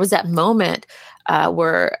 And there was that moment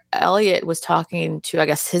where Elliot was talking to, I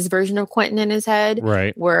guess, his version of Quentin in his head,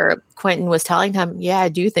 right? Where Quentin was telling him, yeah, I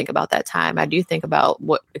do think about that time. I do think about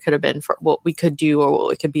what it could have been, for what we could do or what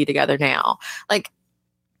we could be together now. Like,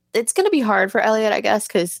 it's going to be hard for Elliot, I guess,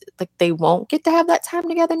 because like they won't get to have that time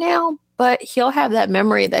together now, but he'll have that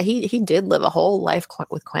memory that he did live a whole life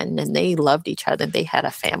with Quentin, and they loved each other. They had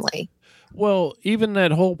a family. Well, even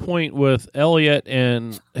that whole point with Elliot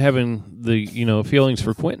and having the feelings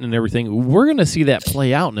for Quentin and everything, we're going to see that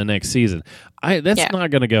play out in the next season. That's not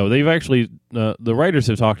going to go. They've actually the writers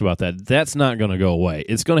have talked about that. That's not going to go away.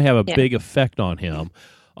 It's going to have a big effect on him,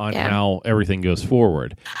 on how everything goes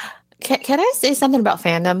forward. Can I say something about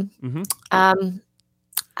fandom? Mm-hmm.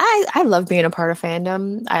 I love being a part of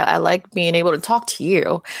fandom. I like being able to talk to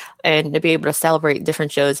you and to be able to celebrate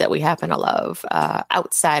different shows that we happen to love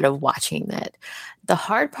outside of watching it. The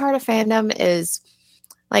hard part of fandom is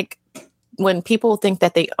like when people think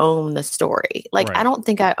that they own the story. Like, right. I don't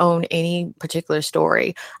think I own any particular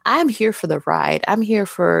story. I'm here for the ride. I'm here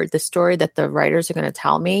for the story that the writers are going to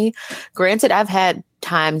tell me. Granted, I've had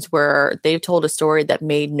times where they've told a story that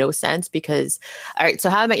made no sense because, all right, so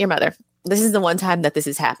How I Met Your Mother. This is the one time that this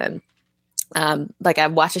has happened. Like, I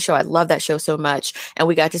watched a show. I love that show so much. And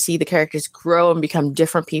we got to see the characters grow and become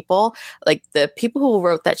different people. Like, the people who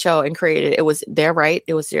wrote that show and created it, it was their right.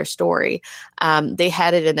 It was their story. They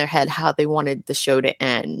had it in their head how they wanted the show to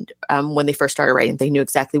end. When they first started writing, they knew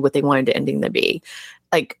exactly what they wanted the ending to be.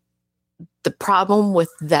 Like, the problem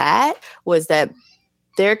with that was that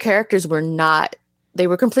their characters were not, they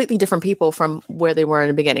were completely different people from where they were in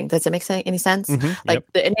the beginning. Does that make any sense? Mm-hmm, like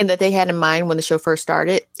the ending that they had in mind when the show first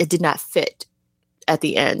started, it did not fit at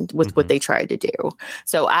the end with what they tried to do.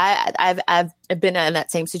 So I've been in that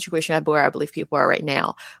same situation where I believe people are right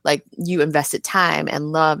now. Like, you invested time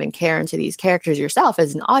and love and care into these characters yourself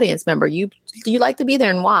as an audience member. You like to be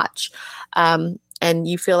there and watch, and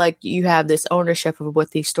you feel like you have this ownership of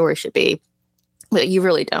what these stories should be. But you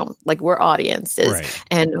really don't. Like, we're audiences, right.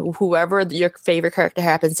 And whoever your favorite character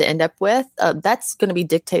happens to end up with, that's going to be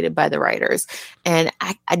dictated by the writers. And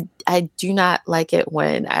I do not like it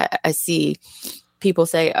when I see people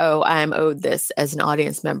say, oh, I'm owed this as an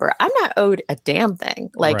audience member. I'm not owed a damn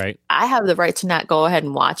thing. Like, right. I have the right to not go ahead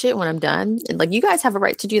and watch it when I'm done. And like, you guys have a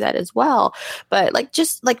right to do that as well. But like,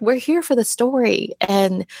 just like, we're here for the story.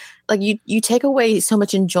 And like, you take away so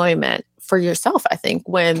much enjoyment for yourself, I think,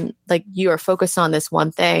 when like you are focused on this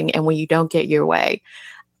one thing and when you don't get your way.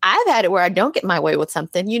 I've had it where I don't get my way with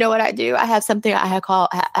something. You know what I do? I have something I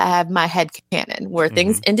have my head canon where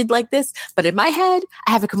things ended like this, but in my head,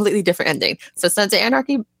 I have a completely different ending. So Sons of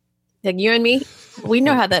Anarchy, like you and me, we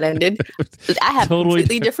know how that ended. I have totally a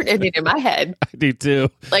completely different ending in my head. I do too.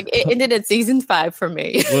 Like, it ended at season 5 for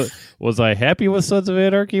me. Was I happy with Sons of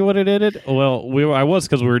Anarchy when it ended? Well, I was,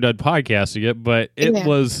 because we were done podcasting it, but it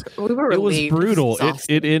was brutal.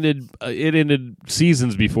 It ended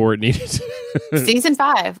seasons before it needed to. Season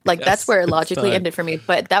 5, like, that's where it logically ended for me.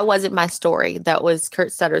 But that wasn't my story. That was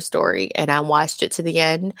Kurt Sutter's story, and I watched it to the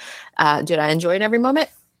end. Did I enjoy it every moment?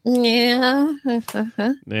 Yeah.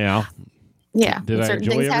 Yeah. Yeah. Did certain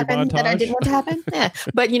things happened that I didn't want to happen? Yeah.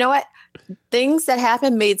 But you know what? Things that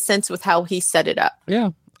happened made sense with how he set it up. Yeah.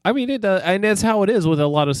 I mean, and that's how it is with a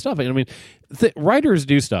lot of stuff. I mean, writers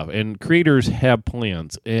do stuff and creators have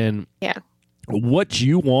plans, and what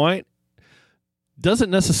you want doesn't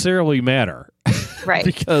necessarily matter. Right.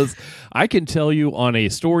 Because I can tell you on a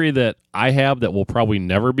story that I have that will probably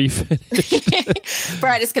never be finished.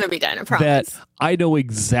 Brad, it's going to be done, I promise. That I know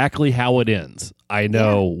exactly how it ends. I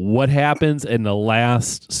know what happens in the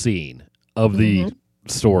last scene of the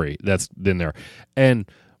story that's in there. And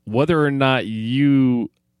whether or not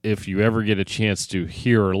if you ever get a chance to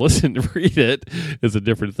hear or listen to read it, is a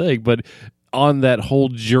different thing. But on that whole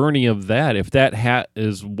journey of that, if that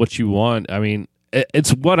is what you want, I mean,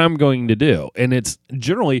 it's what I'm going to do. And it's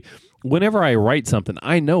generally, whenever I write something,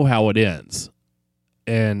 I know how it ends.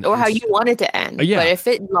 or how you want it to end. Yeah. But if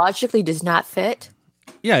it logically does not fit,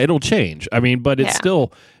 yeah, it'll change. I mean, but it's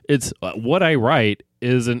still what I write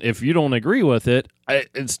isn't. If you don't agree with it,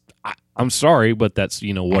 I'm sorry, but that's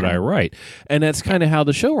what I write, and that's kind of how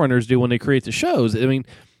the showrunners do when they create the shows. I mean,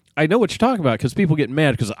 I know what you're talking about because people get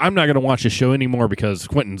mad because I'm not going to watch the show anymore because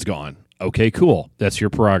Quentin's gone. Okay, cool, that's your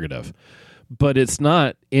prerogative, but it's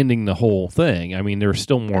not ending the whole thing. I mean, there's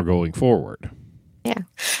still more going forward. Yeah,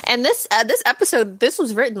 and this episode, this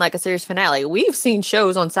was written like a series finale. We've seen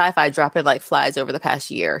shows on Sci-Fi drop it like flies over the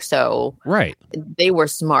past year, so right, they were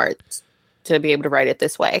smart to be able to write it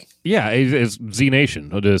this way. Yeah, it's Z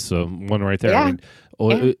Nation. It is one right there. Yeah.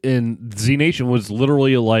 I mean, and Z Nation was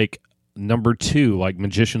literally like number 2, like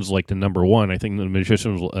Magicians like the number 1. I think the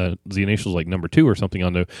Magicians Z Nation was like number 2 or something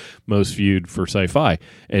on the most viewed for Sci-Fi,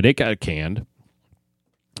 and it got canned.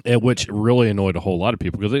 Which really annoyed a whole lot of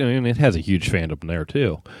people because it has a huge fandom there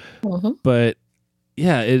too. Mm-hmm. But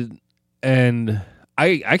yeah, and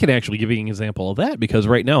I can actually give you an example of that because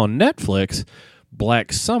right now on Netflix,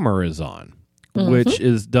 Black Summer is on, which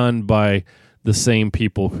is done by the same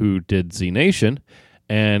people who did Z Nation,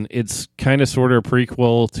 and it's kind of sort of a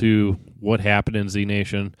prequel to what happened in Z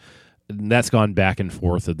Nation. And that's gone back and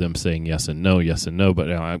forth of them saying yes and no.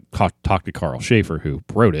 But I talked to Carl Schaefer, who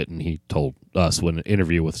wrote it, and he told us in an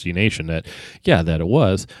interview with Z Nation that it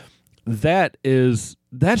was. That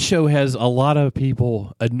show has a lot of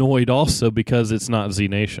people annoyed also because it's not Z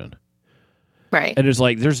Nation. Right. And it's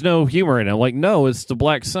like, there's no humor in it. I'm like, no, it's the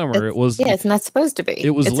Black Summer. It's not supposed to be.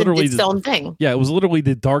 It was literally its own thing. Yeah, it was literally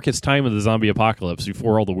the darkest time of the zombie apocalypse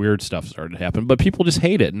before all the weird stuff started to happen. But people just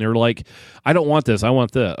hate it. And they're like, I don't want this. I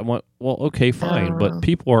want that. Well, okay, fine. But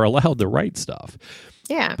people are allowed to write stuff.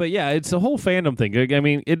 Yeah. But yeah, it's a whole fandom thing. I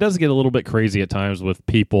mean, it does get a little bit crazy at times with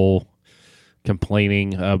people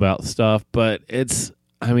complaining about stuff. But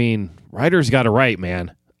writers got to write,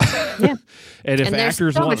 man. Yeah. and if there's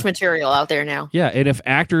actors so much material out there now. Yeah, and if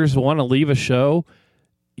actors want to leave a show,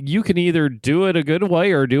 you can either do it a good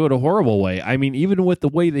way or do it a horrible way. I mean, even with the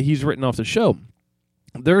way that he's written off the show,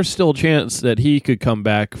 there's still a chance that he could come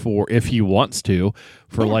back for, if he wants to,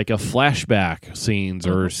 for like a flashback scenes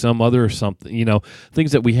or some other something,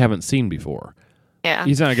 things that we haven't seen before. Yeah.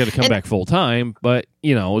 He's not going to come back full time, but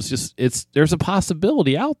there's a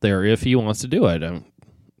possibility out there if he wants to do it.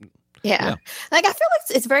 Yeah. Like, I feel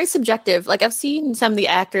like it's very subjective. Like, I've seen some of the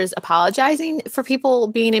actors apologizing for people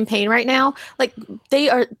being in pain right now. Like, they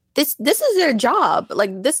are, this is their job. Like,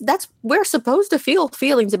 we're supposed to feel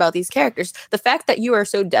feelings about these characters. The fact that you are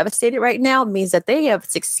so devastated right now means that they have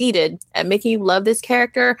succeeded at making you love this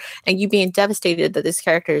character, and you being devastated that this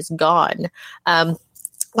character is gone.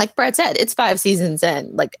 Like Brad said, it's 5 seasons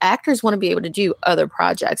in. Like, actors want to be able to do other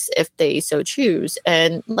projects if they so choose.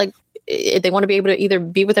 And like, they want to be able to either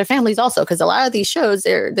be with their families also, because a lot of these shows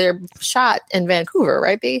they're shot in Vancouver,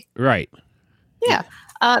 right, B? Right. Yeah.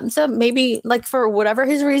 So maybe, like, for whatever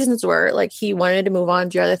his reasons were, like, he wanted to move on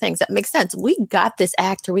to other things. That makes sense. We got this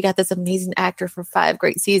amazing actor for 5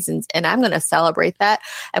 great seasons, and I'm going to celebrate that.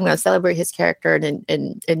 I'm going to celebrate his character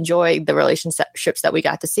and enjoy the relationships that we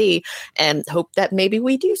got to see, and hope that maybe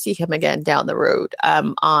we do see him again down the road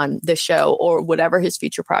on the show or whatever his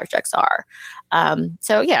future projects are.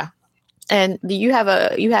 So yeah. And you have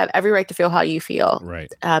every right to feel how you feel.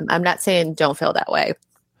 Right. I'm not saying don't feel that way.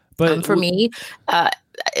 But for me,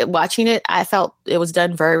 watching it, I felt it was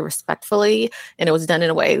done very respectfully, and it was done in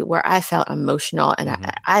a way where I felt emotional, and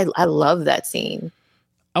I love that scene.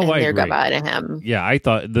 Oh, I agree. Goodbye to him. Yeah, I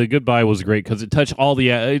thought the goodbye was great because it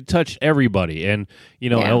touched everybody, and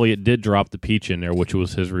Elliot did drop the peach in there, which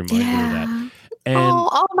was his reminder of that. And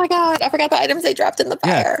oh my God! I forgot the items they dropped in the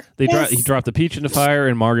fire. Yeah, he dropped the peach in the fire,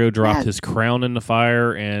 and Margot dropped his crown in the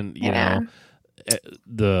fire, and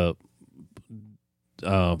the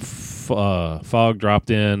Fog dropped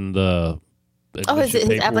in the his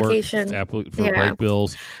application for break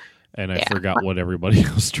bills, and I forgot what everybody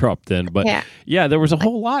else dropped in. But there was a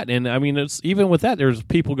whole lot, and I mean, it's even with that, there's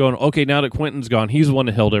people going, okay, now that Quentin's gone, he's the one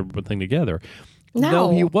that held everything together. No,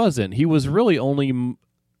 he wasn't. He was really only.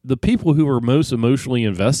 The people who were most emotionally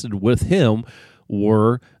invested with him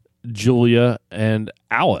were Julia and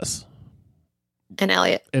Alice. And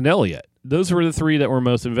Elliot. Those were the 3 that were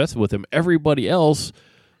most invested with him. Everybody else,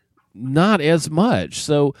 not as much.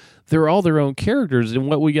 So they're all their own characters. And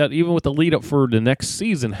what we got, even with the lead up for the next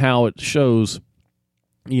season, how it shows,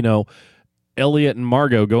 Elliot and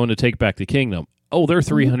Margot going to take back the kingdom. Oh, they're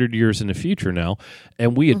 300 years in the future now.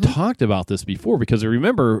 And we had talked about this before, because I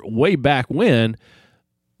remember way back when,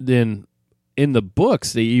 then in the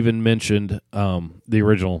books, they even mentioned the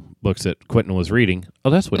original books that Quentin was reading. Oh,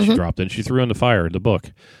 that's what she dropped in. She threw in the fire in the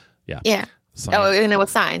book. Yeah. Signed, Oh, and it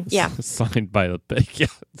was signed. Yeah. signed by the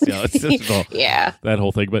it's just Yeah. that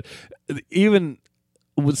whole thing. But even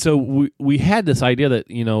so, we had this idea that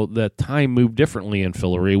that time moved differently in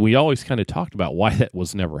Fillory. We always kind of talked about why that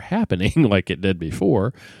was never happening like it did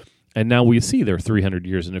before. And now we see they're 300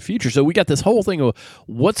 years in the future. So we got this whole thing of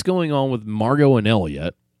what's going on with Margot and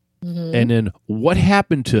Elliot, and then what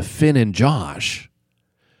happened to Finn and Josh.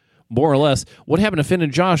 More or less, what happened to Finn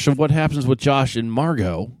and Josh and what happens with Josh and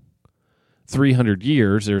Margot. 300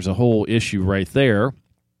 years, there's a whole issue right there.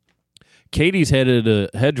 Katie's headed to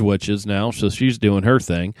Hedge Witches now, so she's doing her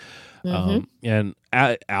thing. And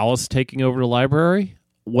Alice taking over the library.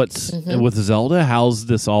 What's with Zelda? How's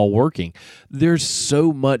this all working? There's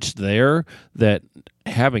so much there that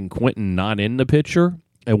having Quentin not in the picture,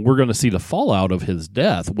 and we're going to see the fallout of his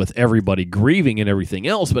death with everybody grieving and everything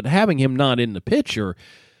else, but having him not in the picture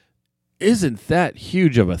isn't that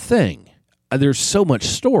huge of a thing. There's so much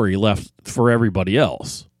story left for everybody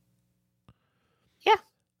else. Yeah.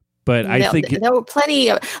 But I think there were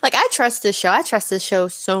plenty of, like, I trust this show. I trust this show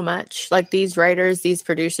so much. Like, these writers, these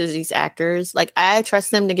producers, these actors, like, I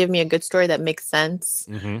trust them to give me a good story that makes sense.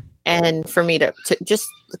 And for me to just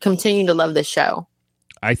continue to love this show.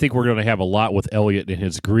 I think we're going to have a lot with Elliot and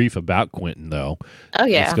his grief about Quentin, though. Oh,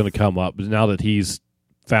 yeah. It's going to come up now that he's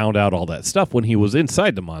found out all that stuff when he was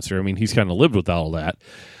inside the monster. I mean, he's kind of lived with all that.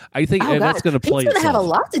 I think that's going to play. He's going to have a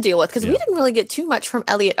lot to deal with because we didn't really get too much from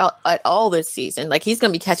Elliot at all this season. Like, he's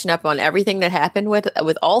going to be catching up on everything that happened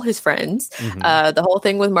with all his friends. The whole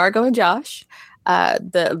thing with Margot and Josh,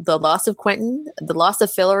 the loss of Quentin, the loss of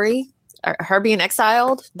Fillory, her being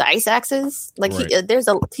exiled, the ice axes. Like,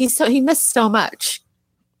 he missed so much.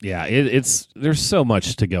 Yeah, there's so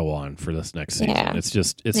much to go on for this next season. Yeah. It's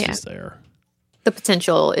just there. The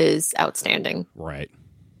potential is outstanding. Right.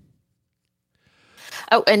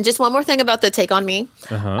 Oh, and just one more thing about the Take on Me.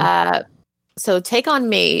 So Take on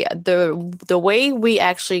Me, the way we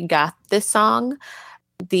actually got this song,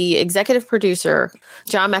 the executive producer,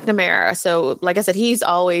 John McNamara. So like I said, he's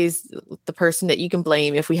always the person that you can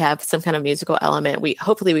blame if we have some kind of musical element.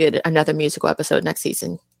 Hopefully we get another musical episode next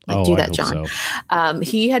season. Do that, John. So.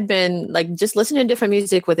 He had been like just listening to different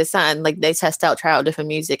music with his son. Like, they try out different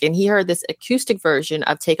music, and he heard this acoustic version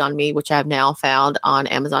of Take on Me, which I've now found on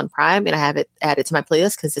Amazon Prime, and I have it added to my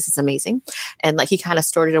playlist because this is amazing. And like, he kind of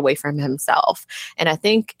stored it away from himself. And I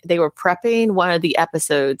think they were prepping one of the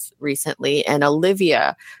episodes recently, and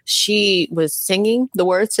Olivia, she was singing the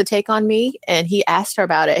words to Take on Me, and he asked her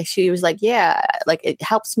about it. She was like, "Yeah, like, it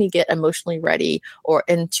helps me get emotionally ready or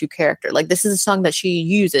into character. Like, this is a song that she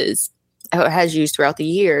has used throughout the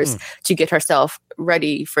years to get herself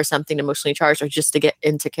ready for something emotionally charged or just to get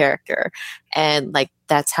into character." And like,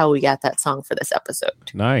 that's how we got that song for this episode.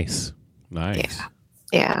 Nice.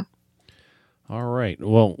 Yeah. All right.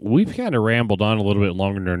 Well, we've kind of rambled on a little bit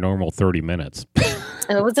longer than our normal 30 minutes.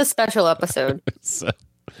 It was a special episode.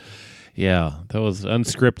 Yeah, that was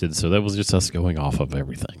unscripted. So that was just us going off of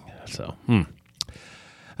everything. So,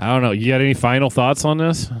 I don't know. You got any final thoughts on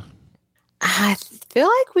this? I feel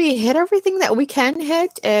like we hit everything that we can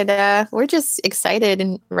hit, and we're just excited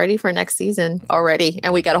and ready for next season already.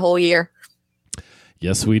 And we got a whole year.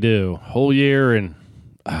 Yes, we do. Whole year, and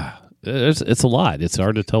it's a lot. It's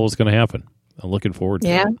hard to tell what's going to happen. I'm looking forward to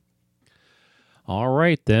it. All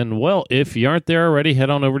right, then. Well, if you aren't there already, head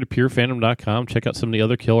on over to purefandom.com. Check out some of the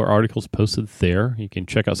other killer articles posted there. You can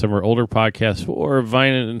check out some of our older podcasts for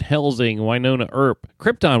Vine and Helsing, Winona Earp,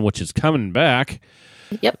 Krypton, which is coming back.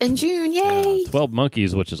 Yep, in June. Yay! 12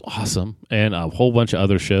 Monkeys, which is awesome, and a whole bunch of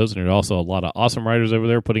other shows. And there's also a lot of awesome writers over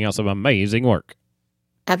there putting out some amazing work.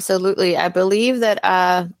 Absolutely. I believe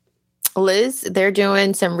that Liz, they're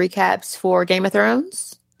doing some recaps for Game of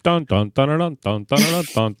Thrones. Dun, dun, dun, dun, dun, dun, dun,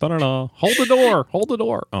 dun, dun, dun. Hold the door. Hold the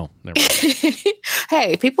door. Oh, never mind.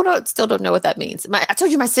 Hey, people still don't know what that means. I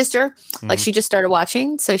told you my sister, like, she just started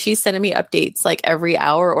watching, so she's sending me updates like every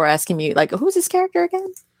hour or asking me, like, who's this character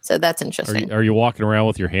again? So that's interesting. Are you walking around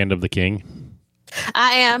with your Hand of the King?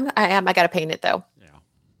 I am. I got to paint it, though. Yeah.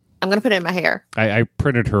 I'm going to put it in my hair. I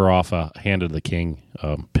printed her off a Hand of the King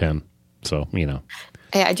pen. So,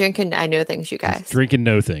 Hey, I drink and I know things, you guys. Drink and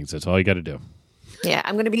know things. That's all you got to do. Yeah,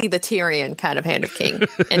 I'm going to be the Tyrion kind of Hand of King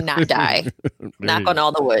and not die. Knock on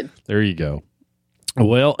all the wood. There you go.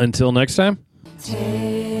 Well, until next time.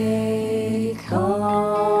 Take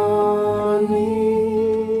on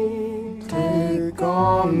me. Take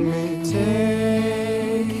on me.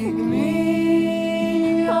 Take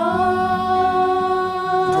me on.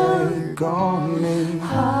 Take on me.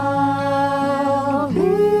 I'll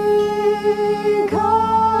be